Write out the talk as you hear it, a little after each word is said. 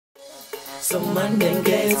Some man then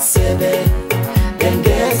get seven, then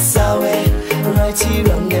get sour, right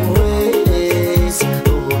here on them ways.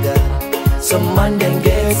 Oh God, some man then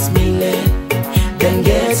gets million, then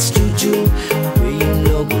gets juju, where you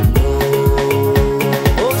no go know.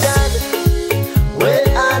 Oh God,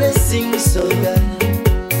 where are they sing so God?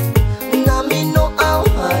 Now me know how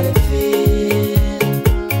I feel.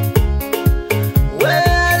 Where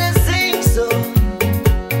are they sing so?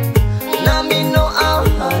 Now me know how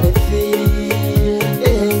I feel.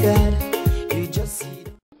 Hey God, you just see.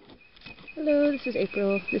 Hello, this is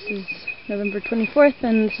April. This is November 24th,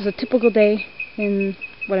 and this is a typical day in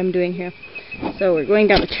what I'm doing here. So we're going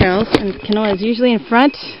down the trails, and Kanoa is usually in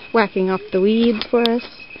front, whacking off the weeds for us.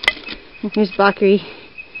 And here's Bakri,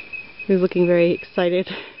 who's looking very excited.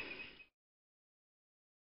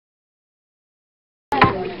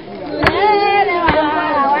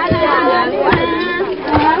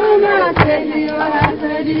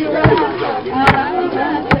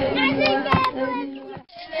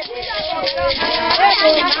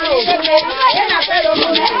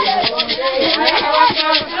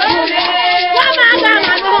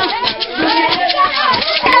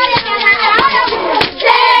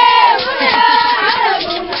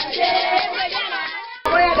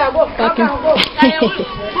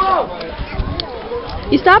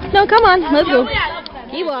 You stopped? No, come on, let's go.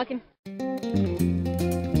 Keep walking.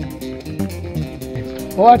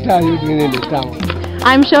 What are you doing in the town?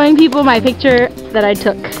 I'm showing people my picture that I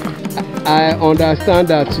took. I understand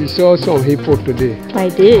that you saw some hippo today. I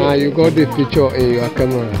did. And you got the picture in your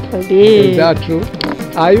camera. I did. Is that true?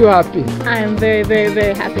 Are you happy? I am very, very,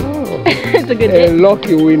 very happy. Oh. It's a good A day.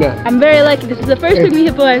 lucky winner. I'm very lucky. This is the first pygmy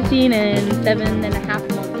hippo I've seen in 7.5 months.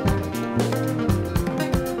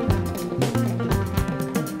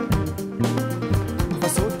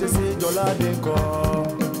 Faço te se jola de cor.